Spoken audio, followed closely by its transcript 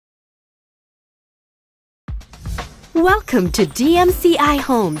Welcome to DMCI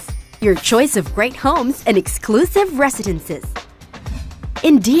Homes, your choice of great homes and exclusive residences.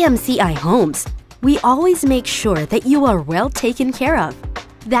 In DMCI Homes, we always make sure that you are well taken care of.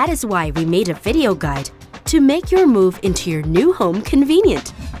 That is why we made a video guide to make your move into your new home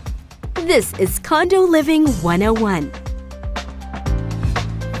convenient. This is Condo Living 101.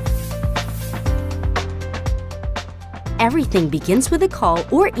 Everything begins with a call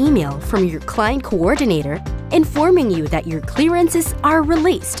or email from your client coordinator informing you that your clearances are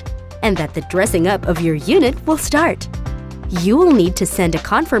released and that the dressing up of your unit will start. You will need to send a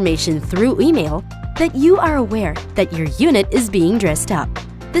confirmation through email that you are aware that your unit is being dressed up.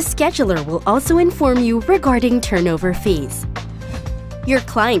 The scheduler will also inform you regarding turnover fees. Your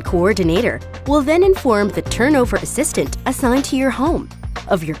client coordinator will then inform the turnover assistant assigned to your home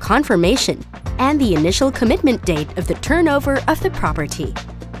of your confirmation and the initial commitment date of the turnover of the property.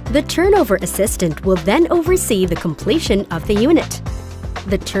 The turnover assistant will then oversee the completion of the unit.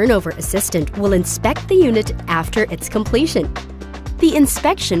 The turnover assistant will inspect the unit after its completion. The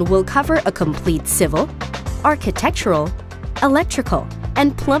inspection will cover a complete civil, architectural, electrical,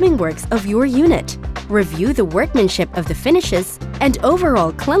 and plumbing works of your unit, review the workmanship of the finishes, and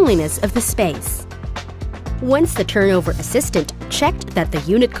overall cleanliness of the space. Once the turnover assistant checked that the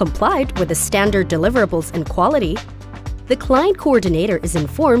unit complied with the standard deliverables and quality, the client coordinator is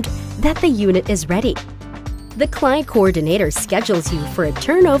informed that the unit is ready. The client coordinator schedules you for a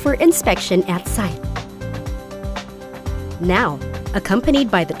turnover inspection at site. Now, accompanied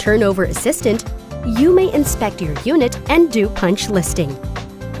by the turnover assistant, you may inspect your unit and do punch listing.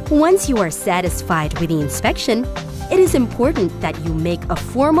 Once you are satisfied with the inspection, it is important that you make a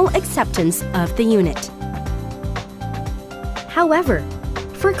formal acceptance of the unit. However,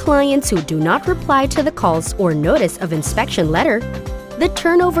 for clients who do not reply to the calls or notice of inspection letter, the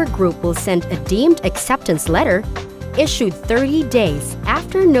turnover group will send a deemed acceptance letter issued 30 days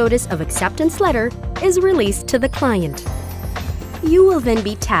after notice of acceptance letter is released to the client. You will then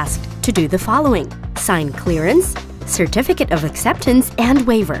be tasked to do the following: sign clearance, certificate of acceptance and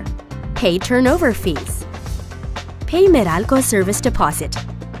waiver, pay turnover fees, pay Meralco service deposit,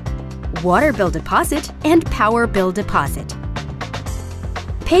 water bill deposit and power bill deposit,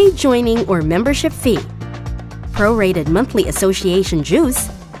 pay joining or membership fee, prorated monthly association dues,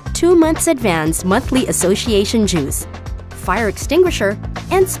 2 months advance monthly association dues, fire extinguisher,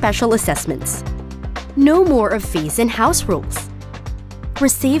 and special assessments. No more of fees and house rules.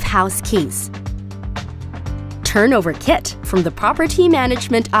 Receive house keys. Turnover kit from the Property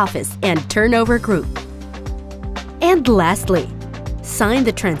Management Office and Turnover Group. And lastly, sign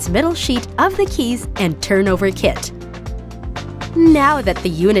the transmittal sheet of the keys and turnover kit. Now that the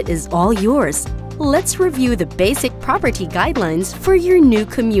unit is all yours, let's review the basic property guidelines for your new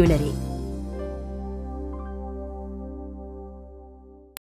community.